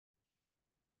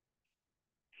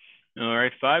All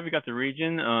right, 5, we got the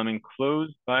region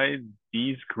enclosed by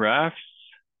these graphs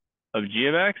of g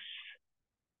of x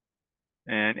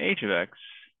and h of x.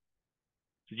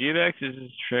 So g of x is a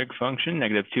trig function,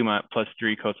 -2 plus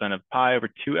 3 cosine of pi over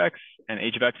 2x, and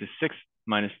h of x is 6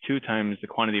 minus 2 times the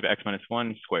quantity of x minus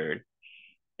 1 squared.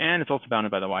 And it's also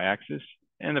bounded by the y-axis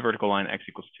and the vertical line x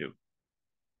equals 2.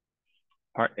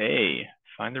 Part A,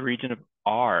 find the region of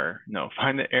R. No,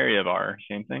 find the area of R,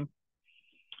 same thing.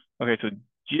 Okay, so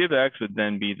g of x would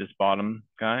then be this bottom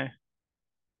guy.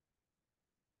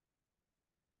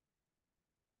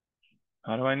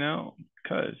 How do I know?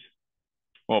 Because,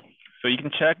 well, so you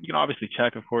can check, you can obviously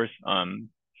check, of course,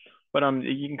 but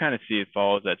you can kind of see it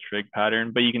follows that trig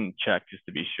pattern, but you can check just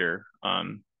to be sure.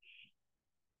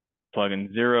 Plug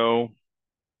in 0,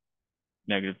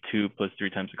 -2 plus 3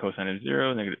 times the cosine of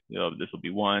 0, this will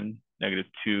be 1,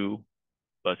 -2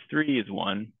 plus 3 is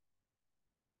 1,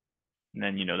 and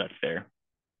then you know that's there.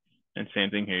 And same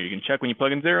thing here, you can check when you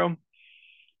plug in 0,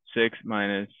 6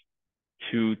 minus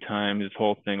 2 times this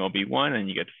whole thing will be 1, and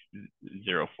you get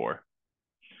 0, 4.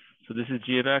 So this is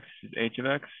g of x, this is h of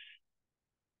x.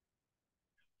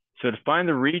 So to find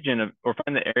the region of, or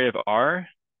find the area of R,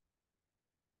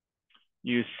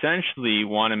 you essentially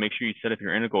want to make sure you set up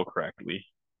your integral correctly.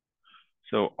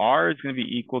 So R is going to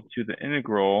be equal to the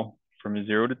integral from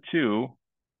 0 to 2,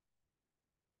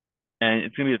 and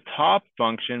it's going to be the top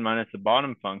function minus the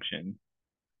bottom function.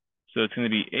 So it's going to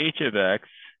be h of x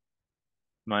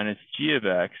minus g of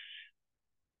x.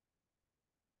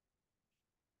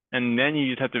 And then you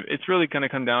just have to, it's really going to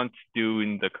come down to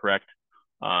doing the correct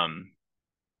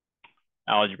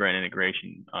algebra and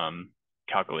integration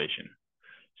calculation.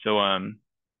 So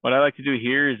what I like to do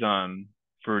here is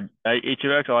for h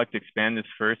of x, I like to expand this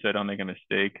first so I don't make a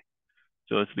mistake.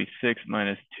 So this will be 6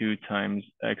 minus 2 times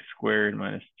x squared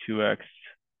minus 2x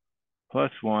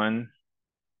plus 1,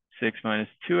 6 minus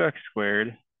 2x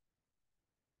squared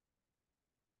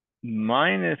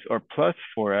minus or plus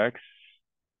 4x.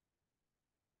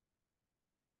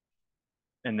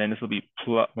 And then this will be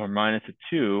plus or minus a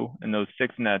 2, and those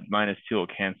 6 and that minus 2 will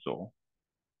cancel.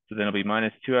 So then it'll be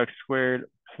minus 2x squared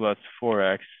plus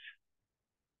 4x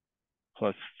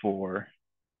plus 4.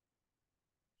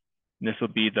 And this will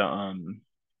be the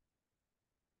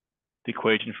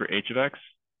equation for h of x.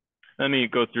 Let me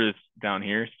go through this down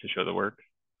here to show the work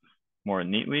more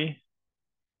neatly.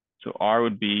 So r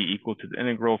would be equal to the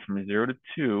integral from 0 to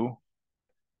 2.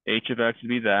 H of x would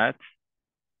be that.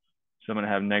 So I'm going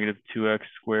to have -2x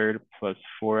squared plus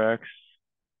 4x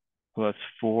plus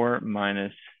 4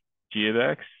 minus g of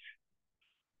x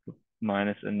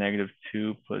minus a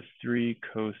 -2 plus 3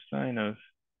 cosine of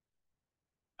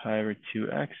pi over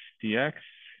 2x dx.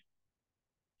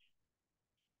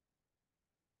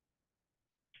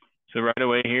 So right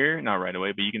away here, not right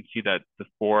away, but you can see that the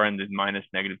 4 and the minus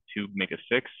 -2 make a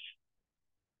 6.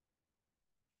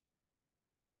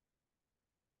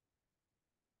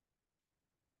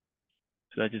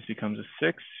 So that just becomes a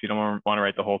 6. You don't want to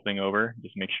write the whole thing over.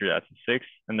 Just make sure that's a 6.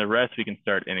 And the rest we can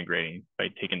start integrating by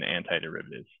taking the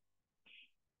antiderivatives.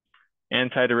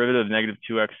 Antiderivative of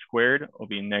 -2x squared will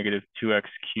be -2x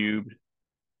cubed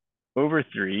over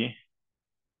 3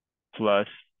 plus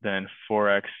then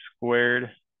 4x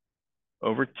squared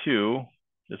over 2.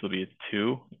 This will be a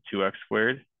 2x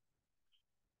squared,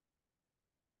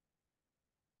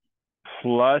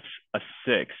 plus a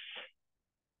 6.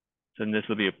 So then this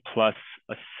will be a plus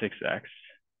a 6x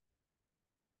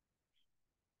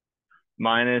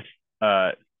minus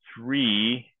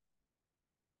 3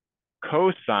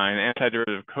 cosine.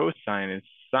 Antiderivative of cosine is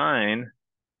sine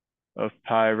of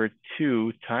pi over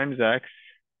 2 times x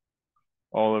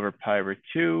all over pi over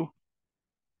 2,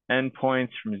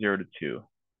 endpoints from 0 to 2.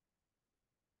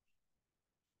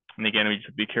 And again, we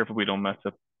just be careful we don't mess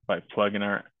up by plugging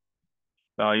our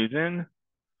values in.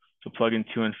 So plug in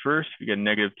 2 in first, we get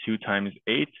 -2 times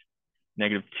 8,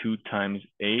 -2 times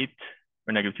 8,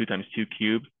 or -2 times 2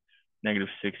 cubed,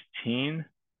 -16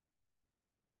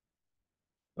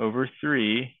 over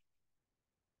 3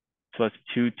 plus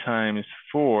 2 times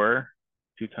 4,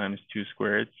 2 times 2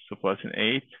 squared, so plus an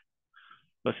 8,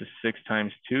 plus a 6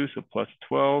 times 2, so plus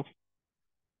 12,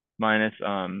 minus,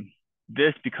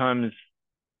 this becomes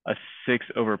a 6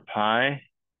 over pi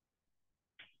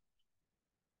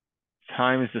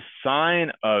times the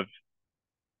sine of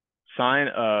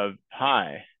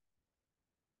pi,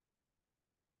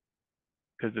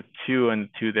 because the 2 and the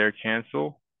 2 there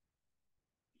cancel.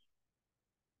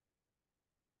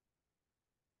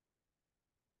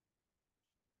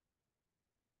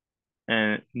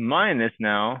 And minus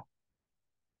now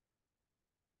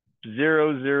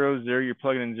 0, 0, 0, you're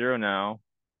plugging in 0 now.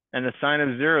 And the sine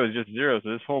of 0 is just 0. So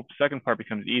this whole second part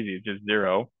becomes easy. It's just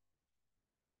 0.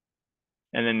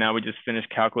 And then now we just finish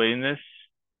calculating this.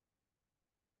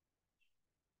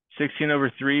 16 over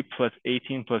 3 plus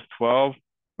 18 plus 12,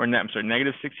 or I'm sorry,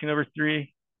 negative 16 over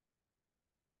 3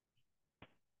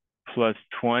 plus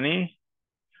 20.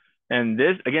 And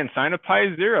this, again, sine of pi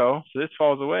is 0, so this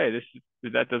falls away.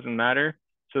 That doesn't matter.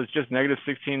 So it's just negative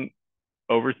 16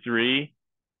 over 3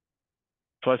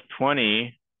 plus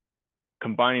 20.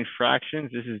 Combining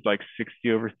fractions, this is like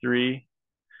 60 over 3.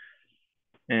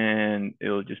 And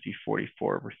it'll just be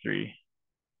 44 over 3.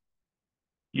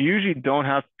 You usually don't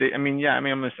have to, I'm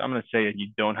gonna say that you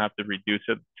don't have to reduce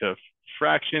it to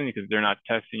fraction because they're not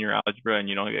testing your algebra and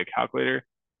you don't get a calculator.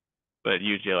 But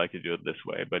usually I like to do it this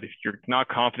way. But if you're not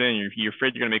confident and you're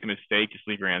afraid you're gonna make a mistake, just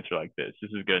leave your answer like this. This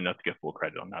is good enough to get full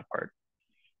credit on that part.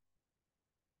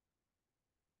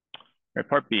 All right,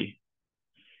 part B.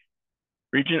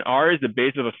 Region R is the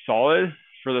base of a solid.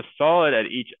 For the solid at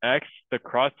each x, the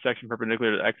cross section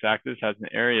perpendicular to the x-axis has an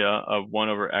area of 1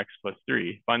 over x plus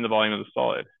 3. Find the volume of the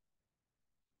solid.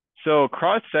 So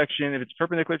cross section, if it's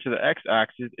perpendicular to the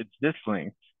x-axis, it's this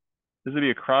length. This would be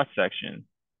a cross section.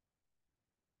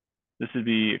 This would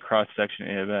be a cross section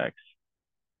A of x.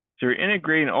 So you're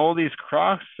integrating all these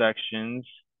cross sections.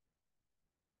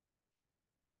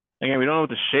 Again, we don't know what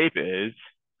the shape is.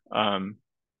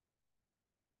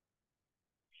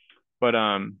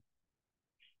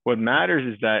 What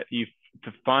matters is that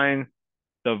to find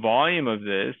the volume of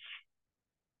this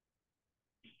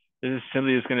is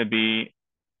simply just going to be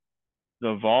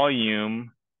the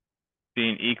volume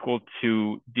being equal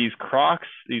to these cross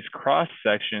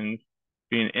sections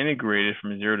being integrated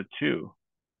from 0 to 2.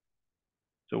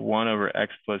 So 1 over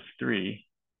x plus 3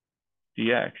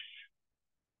 dx.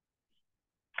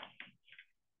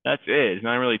 That's it. It's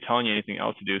not really telling you anything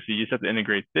else to do. So you just have to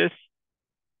integrate this.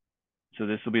 So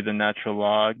this will be the natural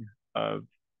log of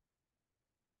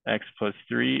x plus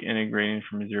 3 integrating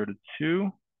from 0 to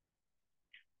 2.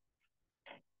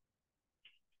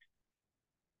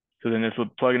 So then this will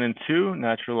plug it in 2,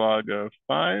 natural log of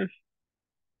 5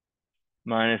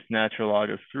 minus natural log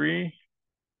of 3.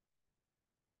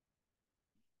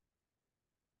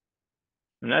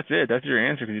 And that's it. That's your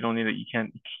answer because you don't need it. You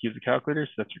can't use the calculator,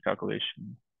 so that's your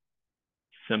calculation.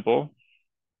 Simple.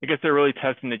 I guess they're really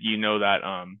testing that you know that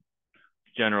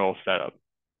general setup.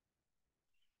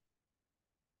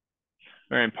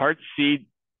 All right, part C,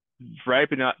 write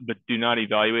but do not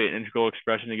evaluate an integral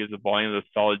expression that gives the volume of the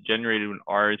solid generated when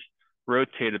r is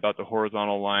rotated about the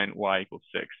horizontal line y equals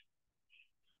 6.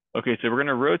 Okay, so we're going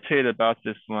to rotate about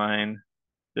this line,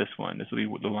 this one. This will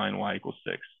be the line y equals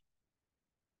 6.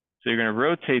 So you're going to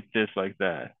rotate this like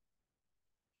that.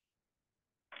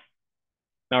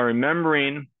 Now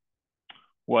remembering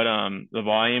what the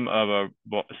volume of a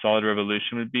solid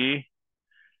revolution would be,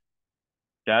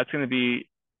 that's going to be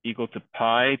equal to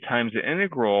pi times the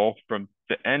integral from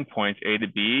the endpoints A to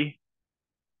B.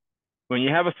 When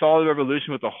you have a solid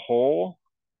revolution with a hole,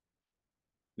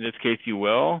 in this case you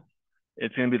will,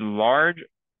 it's going to be the large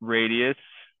radius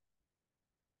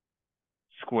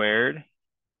squared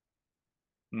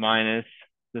minus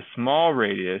the small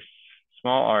radius,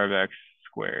 small r of x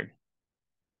squared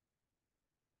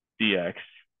dx.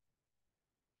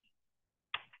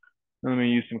 Let me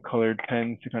use some colored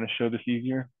pens to kind of show this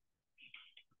easier.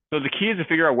 So the key is to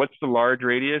figure out what's the large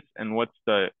radius and what's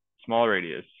the small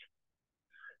radius.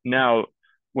 Now,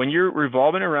 when you're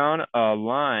revolving around a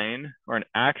line or an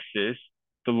axis,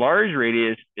 the large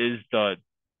radius is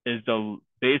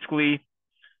basically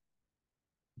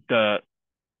the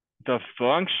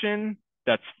function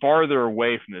that's farther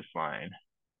away from this line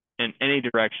in any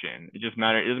direction. It doesn't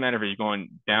matter if you're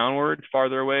going downward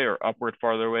farther away or upward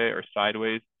farther away or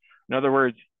sideways. In other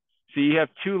words, so you have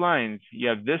two lines. You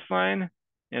have this line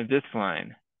and this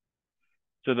line.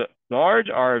 So the large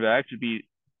R of x would be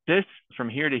this from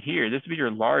here to here. This would be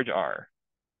your large R.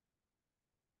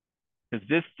 Because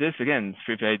this again,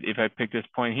 if I pick this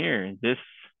point here, this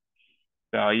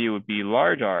value would be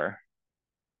large R.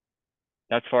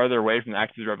 That's farther away from the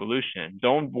axis of revolution.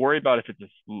 Don't worry about if it's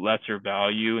a lesser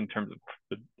value in terms of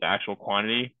the actual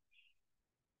quantity.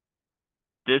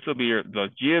 This will be the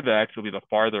g of x will be the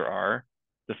farther R.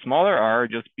 The smaller R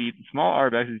the small R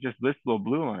of x is just this little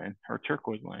blue line or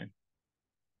turquoise line.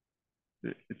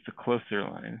 It's the closer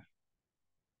line.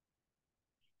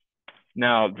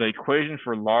 Now, the equation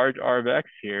for large R of x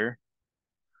here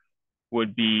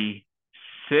would be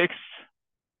 6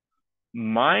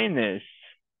 minus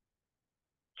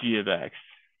g of x.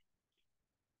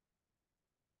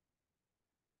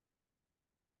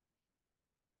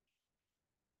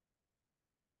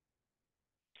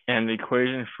 And the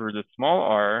equation for the small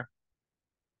r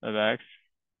of x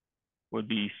would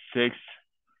be 6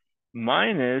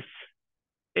 minus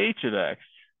h of x.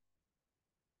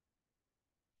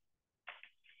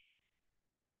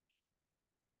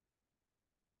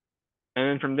 And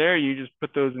then from there, you just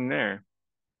put those in there.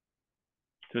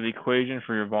 So the equation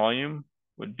for your volume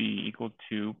would be equal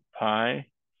to pi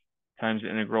times the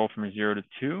integral from 0 to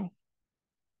 2,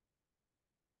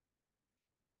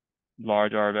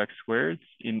 large R of x squared.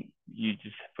 You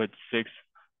just put 6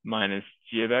 minus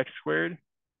g of x squared.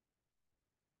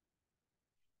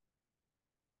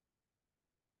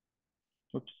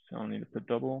 Oops, I don't need to put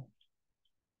double.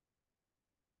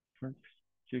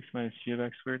 6 minus g of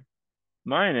x squared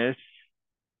minus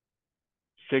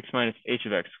 6 minus h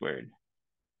of x squared.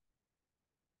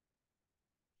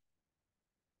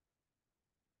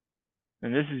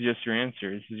 And this is just your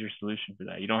answer. This is your solution for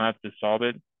that. You don't have to solve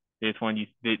it. They just want you,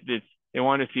 they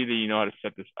want to see that you know how to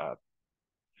set this up.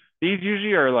 These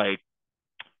usually are like,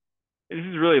 this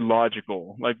is really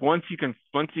logical. Like once you can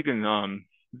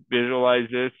visualize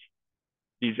this,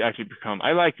 these actually become,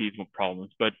 I like these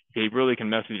problems, but they really can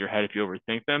mess with your head if you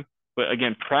overthink them. But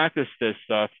again, practice this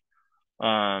stuff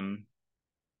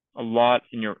a lot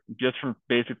in your, just from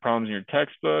basic problems in your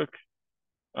textbook.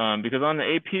 Because on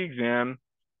the AP exam,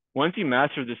 once you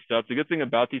master this stuff, the good thing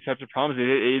about these types of problems,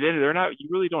 they're not, you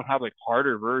really don't have like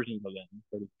harder versions of them,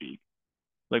 so to speak.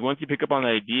 Like once you pick up on the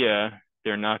idea,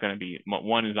 they're not going to be,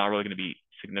 one is not really going to be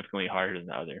significantly harder than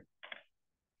the other.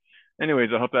 Anyways,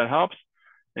 I hope that helps.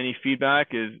 Any feedback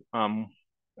is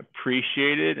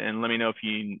appreciated, and let me know if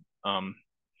you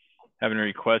have any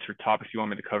requests or topics you want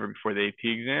me to cover before the AP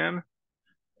exam.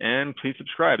 And please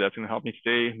subscribe. That's going to help me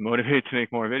stay motivated to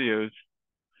make more videos.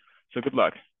 So good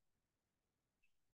luck.